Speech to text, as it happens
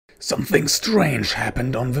Something strange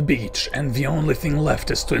happened on the beach, and the only thing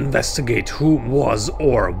left is to investigate who was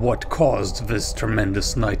or what caused this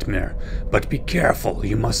tremendous nightmare. But be careful,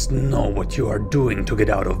 you must know what you are doing to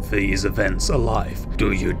get out of these events alive.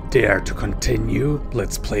 Do you dare to continue?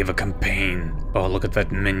 Let's play the campaign. Oh, look at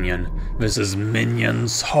that minion. This is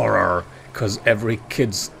Minions Horror, cause every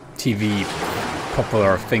kid's TV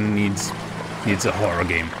popular thing needs a horror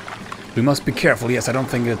game. We must be careful. Yes, I don't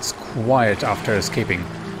think it's quiet after escaping.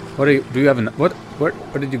 What do you have what?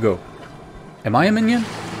 Where did you go? Am I a minion?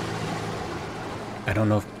 I don't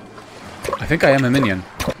know if... I think I am a minion.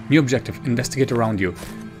 New objective, investigate around you.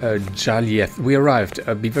 Jalieth, we arrived.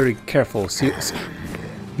 Be very careful. See...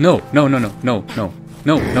 No.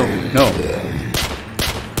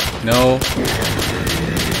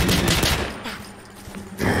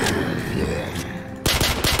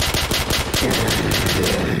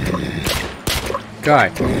 Guy,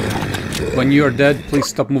 when you're dead, please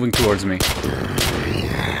stop moving towards me.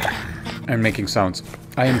 And making sounds.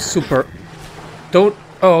 I am super... Don't...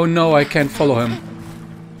 Oh no, I can't follow him.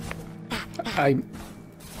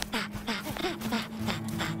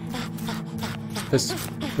 This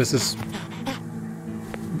is...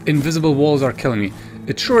 Invisible walls are killing me.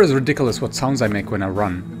 It sure is ridiculous what sounds I make when I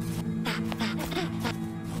run.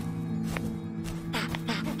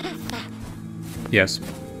 Yes.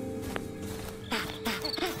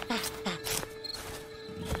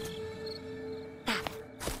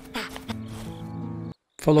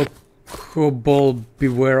 Follow Kobold,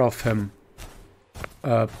 beware of him.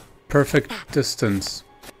 Perfect distance.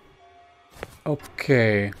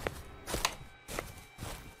 Okay.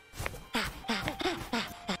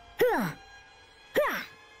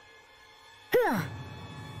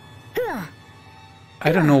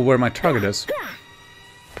 I don't know where my target is.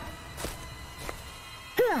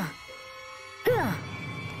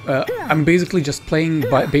 I'm basically just playing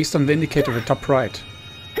based on the indicator at the top right.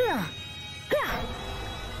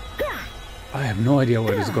 I have no idea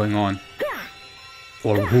what is going on.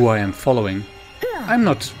 Or who I am following. I'm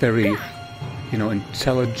not very,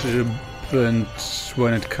 intelligent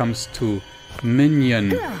when it comes to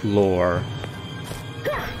minion lore.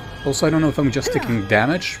 Also, I don't know if I'm just taking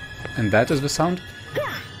damage, and that is the sound.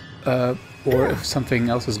 Or if something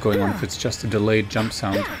else is going on, if it's just a delayed jump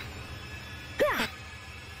sound.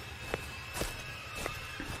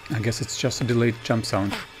 I guess it's just a delayed jump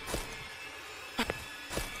sound.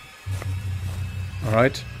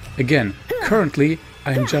 Alright, again, currently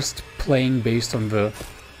I'm just playing based on the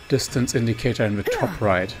distance indicator in the top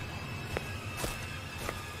right.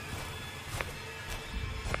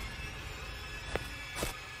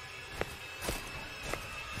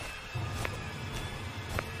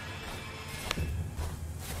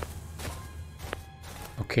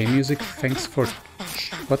 Okay, music, thanks for...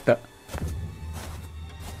 What the...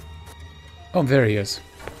 Oh, there he is.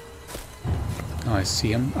 Oh, I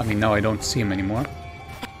see him. I mean, now I don't see him anymore.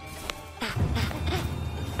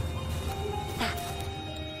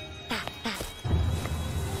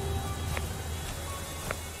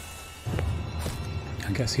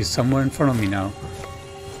 I guess he's somewhere in front of me now.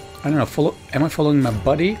 I don't know, am I following my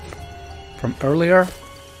buddy from earlier?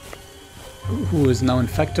 Who is now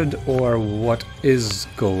infected, or what is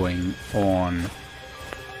going on?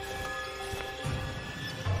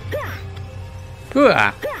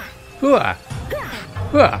 Hooah! Hooah!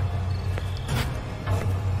 Hooah!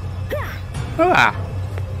 Hooah!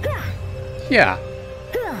 Yeah!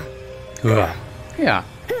 Hooah! Yeah!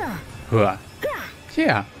 Hooah!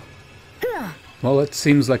 Yeah! Well, it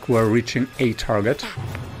seems like we're reaching a target,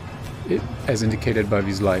 as indicated by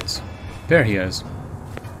these lights. There he is.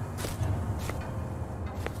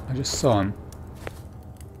 I just saw him,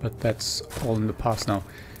 but that's all in the past now.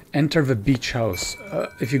 Enter the beach house.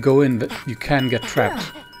 If you go in, you can get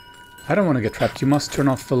trapped. I don't want to get trapped. You must turn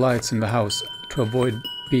off the lights in the house to avoid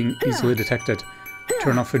being easily detected.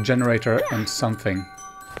 Turn off the generator and something.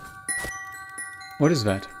 What is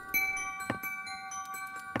that?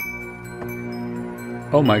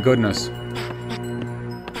 Oh my goodness.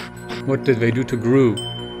 What did they do to Gru?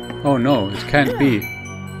 Oh no, it can't be.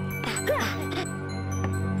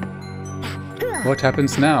 What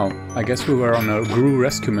happens now? I guess we were on a Gru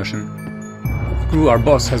rescue mission. Gru, our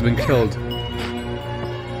boss, has been killed.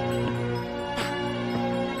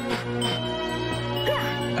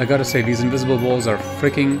 I gotta say, these invisible walls are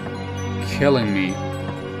freaking killing me.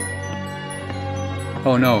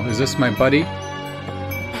 Oh no, is this my buddy?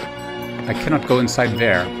 I cannot go inside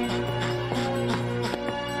there.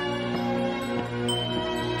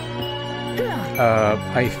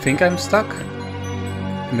 I think I'm stuck.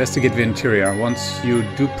 Investigate the interior. Once you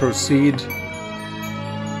do proceed...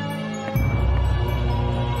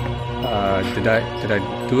 Did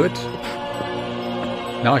I do it?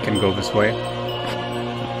 Now I can go this way.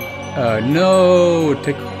 No!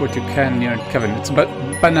 Take what you can near Kevin. It's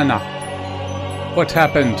banana. What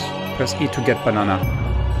happened? Press E to get banana.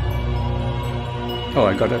 Oh,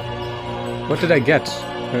 I got it. What did I get?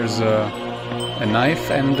 There's a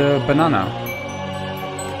knife and a banana.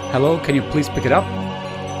 Hello, can you please pick it up?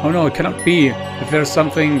 Oh no, it cannot be. If there's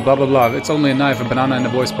something, blah blah blah. It's only a knife, a banana, and a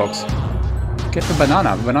voice box. Get the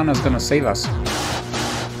banana. The banana's gonna save us.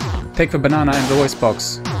 Take the banana and the voice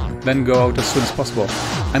box. Then go out as soon as possible.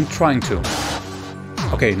 I'm trying to.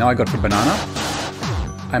 Okay, now I got the banana.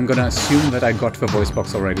 I'm gonna assume that I got the voice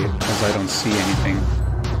box already, because I don't see anything.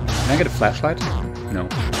 Can I get a flashlight? No.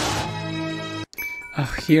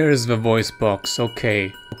 Ah, here's the voice box.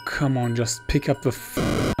 Okay. Oh, come on, just pick up the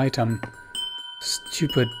item.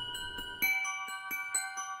 Stupid.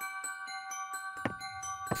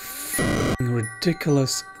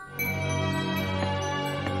 Ridiculous.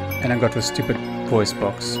 And I got the stupid voice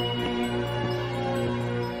box.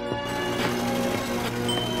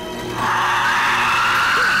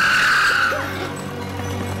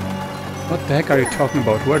 What the heck are you talking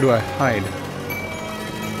about? Where do I hide?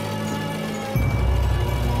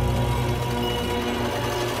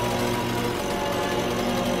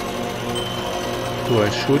 Do I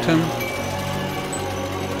shoot him?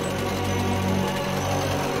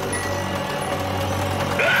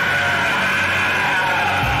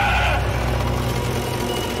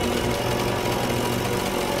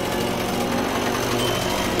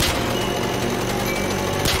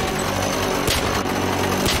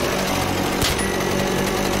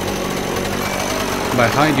 By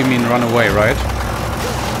hide you mean run away, right?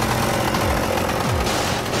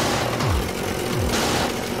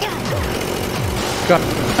 God,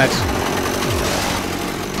 that.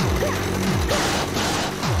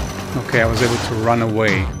 Okay, I was able to run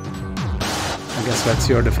away. I guess that's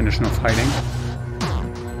your definition of hiding.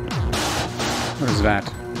 What is that?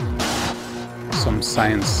 Some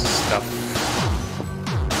science stuff.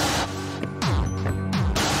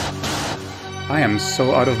 I am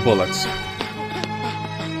so out of bullets.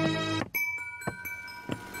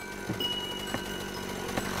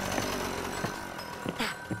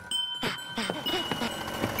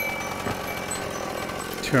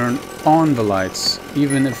 Turn on the lights.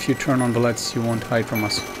 Even if you turn on the lights, you won't hide from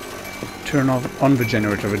us. Turn on the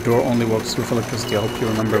generator. The door only works with electricity. I hope you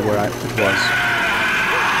remember where it was.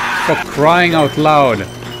 For crying out loud!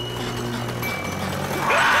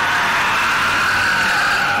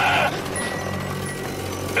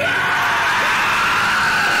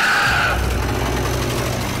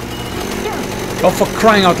 Oh, for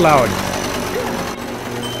crying out loud!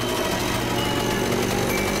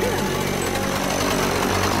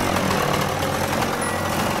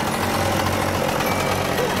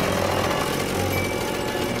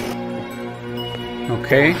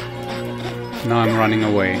 Okay, now I'm running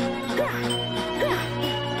away.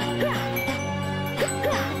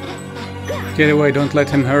 Get away, don't let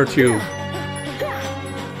him hurt you.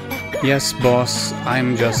 Yes, boss,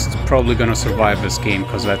 I'm just probably gonna survive this game,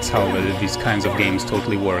 because that's how these kinds of games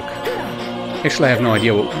totally work. Actually, I have no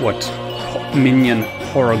idea what minion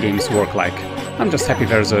horror games work like. I'm just happy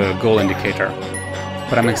there's a goal indicator.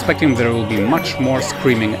 But I'm expecting there will be much more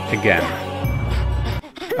screaming again.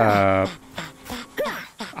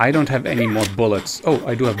 I don't have any more bullets. Oh,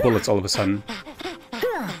 I do have bullets all of a sudden.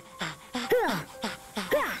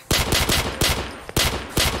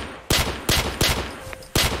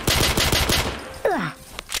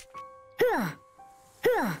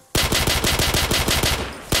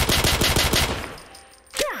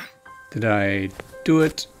 Did I do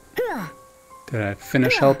it? Did I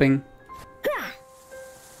finish helping?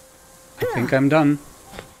 I think I'm done.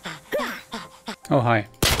 Oh, hi.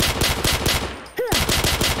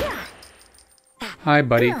 Hi,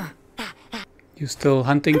 buddy. You still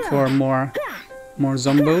hunting for more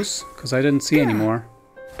zombos? Because I didn't see any more.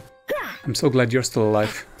 I'm so glad you're still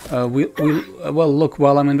alive. Well, look,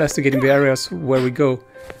 while I'm investigating the areas where we go,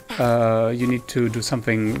 you need to do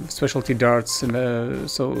something, specialty darts,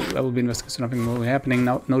 so I will be investigating something will be happening.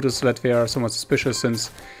 Now, notice that they are somewhat suspicious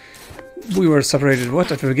since we were separated.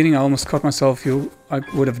 What? At the beginning I almost caught myself. I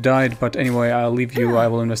would have died, but anyway, I'll leave you. I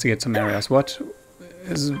will investigate some areas. What?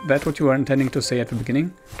 Is that what you were intending to say at the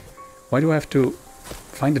beginning? Why do I have to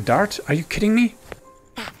find a dart? Are you kidding me?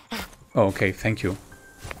 Oh, okay, thank you.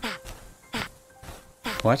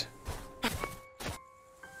 What?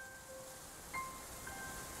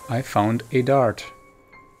 I found a dart.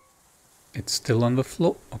 It's still on the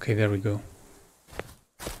floor. Okay, there we go.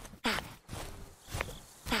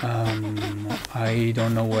 I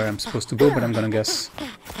don't know where I'm supposed to go, but I'm gonna guess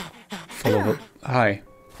full of... Hi.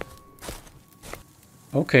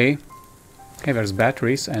 Okay. Hey, there's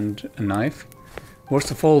batteries and a knife.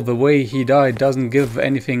 Worst of all, the way he died doesn't give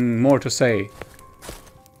anything more to say.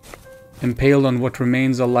 Impaled on what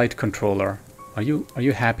remains a light controller. Are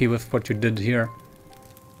you happy with what you did here?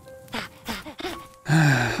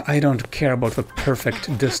 I don't care about the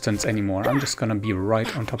perfect distance anymore. I'm just gonna be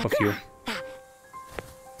right on top of you.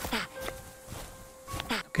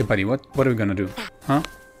 Okay, buddy, what are we gonna do? Huh?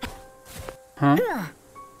 Huh?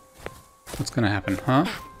 What's gonna happen, huh?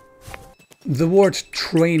 The word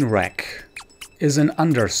train wreck is an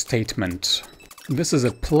understatement. This is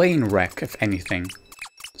a plane wreck, if anything.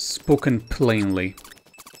 Spoken plainly.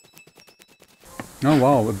 Oh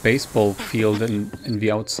wow, a baseball field in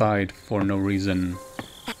the outside for no reason.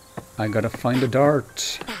 I gotta find a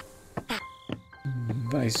dart.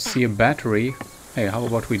 I see a battery. Hey, how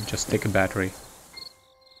about we just take a battery?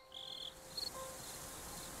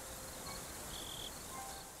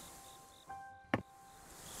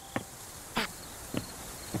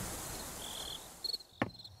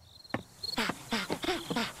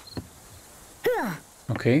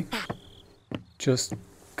 Okay. Just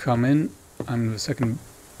come in. I'm the second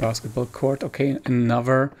basketball court. Okay,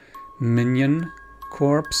 another minion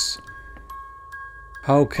corpse.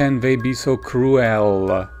 How can they be so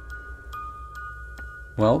cruel?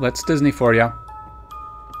 Well, that's Disney for ya.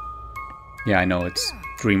 Yeah, I know, it's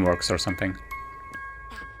DreamWorks or something.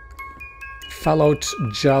 Fallout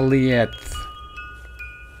Joliet.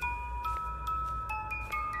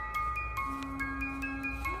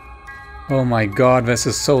 Oh my god, this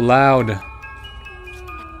is so loud.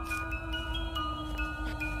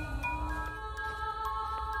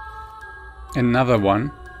 Another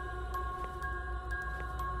one.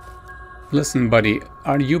 Listen, buddy,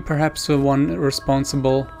 are you perhaps the one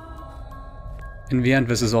responsible? In the end,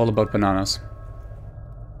 this is all about bananas.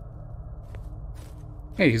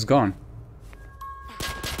 Hey, he's gone.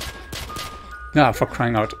 Ah, for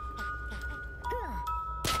crying out.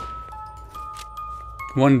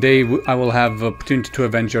 One day I will have the opportunity to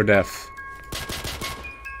avenge your death.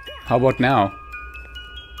 How about now?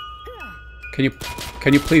 Can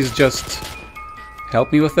you please just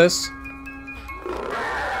help me with this?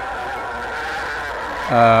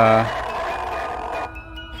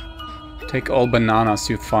 Take all bananas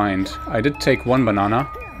you find. I did take one banana.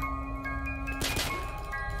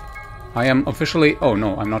 I am officially... Oh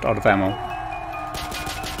no, I'm not out of ammo.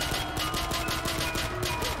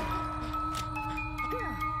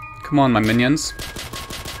 Come on, my minions.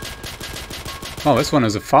 Oh, this one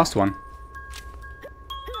is a fast one.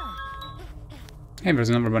 Hey, there's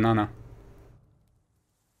another banana.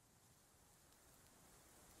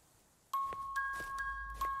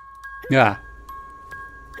 Yeah.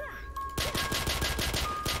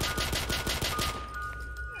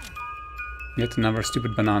 Yet another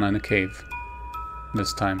stupid banana in a cave.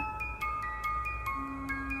 This time.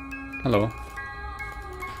 Hello.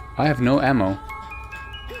 I have no ammo.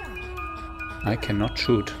 I cannot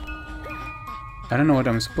shoot. I don't know what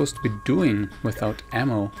I'm supposed to be doing without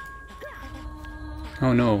ammo.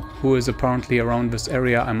 Oh no, who is apparently around this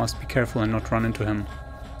area? I must be careful and not run into him.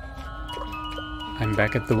 I'm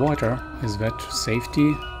back at the water. Is that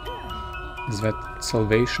safety? Is that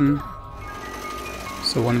salvation?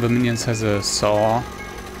 So one of the minions has a saw.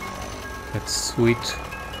 That's sweet.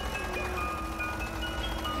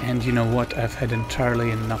 And you know what? I've had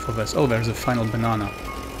entirely enough of this. Oh, there's a final banana.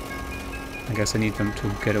 I guess I need them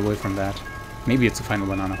to get away from that. Maybe it's a final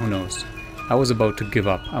banana, who knows. I was about to give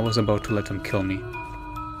up. I was about to let them kill me.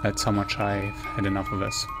 That's how much I've had enough of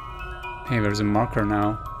this. Hey, there's a marker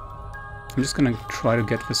now. I'm just gonna try to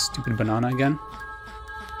get this stupid banana again.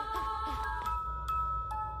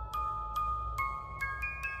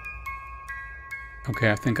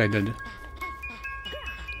 Okay, I think I did.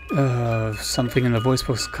 Something in the voice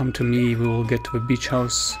box come to me. We will get to a beach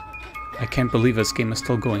house. I can't believe this game is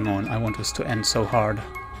still going on. I want this to end so hard.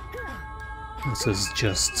 This is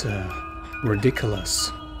just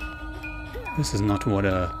ridiculous. This is not what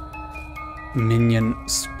a minion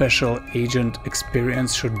special agent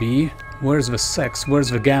experience should be. Where's the sex? Where's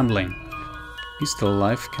the gambling? He's still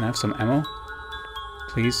alive. Can I have some ammo?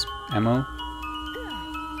 Please, ammo.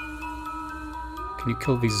 Can you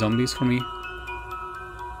kill these zombies for me?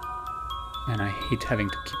 Man, I hate having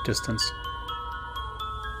to keep distance.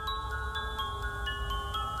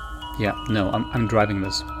 Yeah, no, I'm driving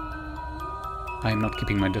this. I am not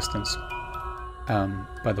keeping my distance.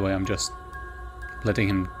 By the way, I'm just letting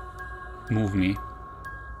him move me.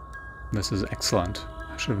 This is excellent.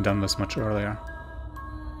 I should have done this much earlier.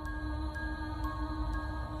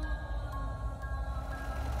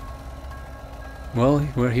 Well,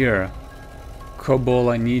 we're here.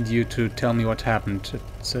 Cobol, I need you to tell me what happened,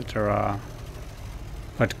 etc.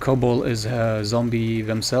 But Cobol is a zombie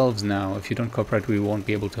themselves now. If you don't cooperate, we won't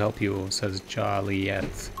be able to help you, says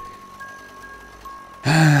Joliet.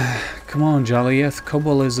 Come on, Joliet.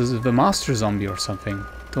 Cobol is the master zombie or something.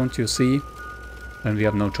 Don't you see? And we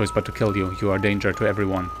have no choice but to kill you. You are a danger to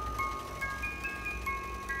everyone.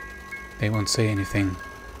 They won't say anything.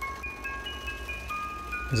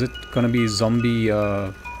 Is it gonna be zombie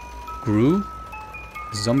Gru?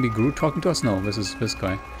 Is zombie Gru talking to us? No, this is this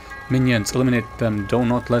guy. Minions, eliminate them. Do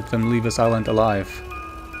not let them leave this island alive.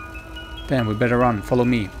 Damn, we better run. Follow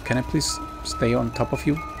me. Can I please stay on top of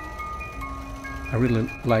you? I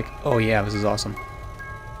really like... Oh yeah, this is awesome.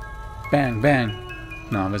 Bang, bang.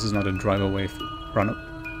 No, this is not a drive-away run.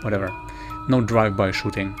 Whatever. No drive-by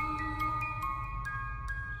shooting.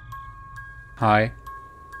 Hi.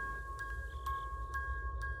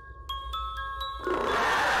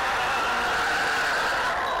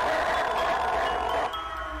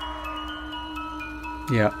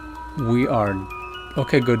 Yeah, we are...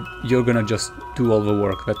 Okay, good. You're gonna just do all the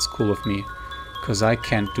work. That's cool with me. Because I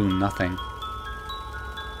can't do nothing.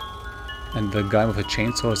 And the guy with a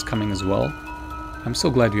chainsaw is coming as well. I'm so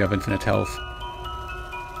glad you have infinite health.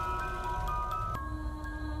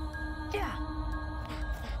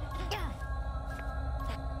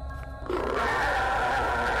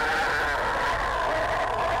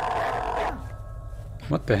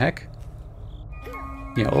 What the heck?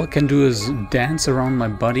 Yeah, all I can do is dance around my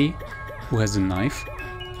buddy, who has a knife,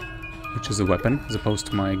 which is a weapon, as opposed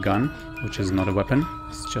to my gun, which is not a weapon.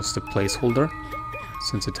 It's just a placeholder,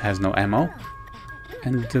 since it has no ammo.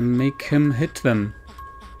 And make him hit them,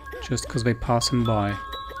 just because they pass him by.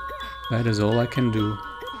 That is all I can do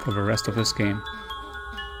for the rest of this game.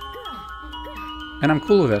 And I'm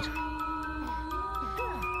cool with it.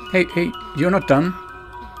 Hey, you're not done.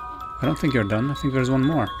 I don't think you're done. I think there's one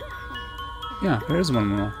more. Yeah, there is one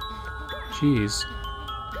more. Jeez.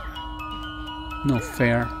 No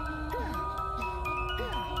fair.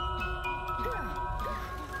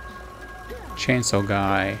 Chainsaw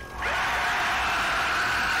guy.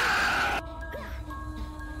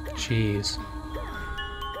 Jeez.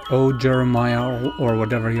 Oh, Jeremiah, or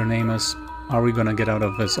whatever your name is. Are we gonna get out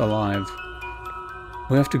of this alive?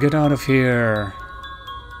 We have to get out of here.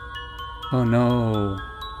 Oh no.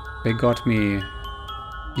 They got me.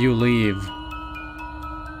 You leave.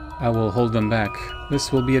 I will hold them back.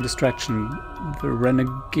 This will be a distraction. The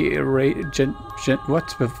renegade...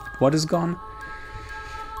 What is gone?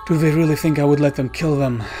 Do they really think I would let them kill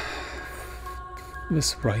them?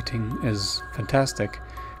 This writing is fantastic.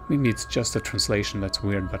 Maybe it's just a translation that's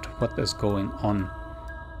weird, but what is going on?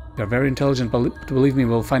 You're very intelligent, but believe me,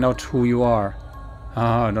 we'll find out who you are.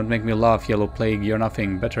 Ah, don't make me laugh, Yellow Plague. You're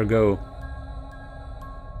nothing. Better go.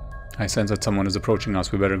 I sense that someone is approaching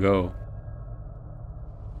us. We better go.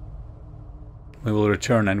 We will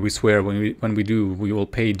return, and we swear when we do, we will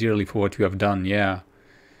pay dearly for what you have done. Yeah.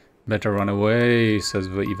 Better run away, says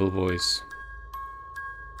the evil voice.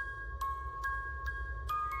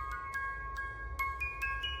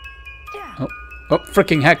 Oh,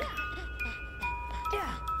 freaking heck!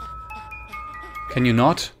 Can you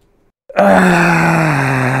not?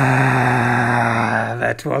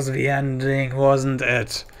 That was the ending, wasn't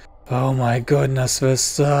it? Oh my goodness, this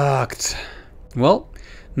sucked. Well,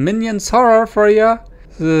 Minions horror for ya.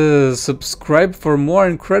 Subscribe for more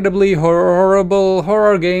incredibly horrible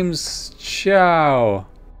horror games. Ciao.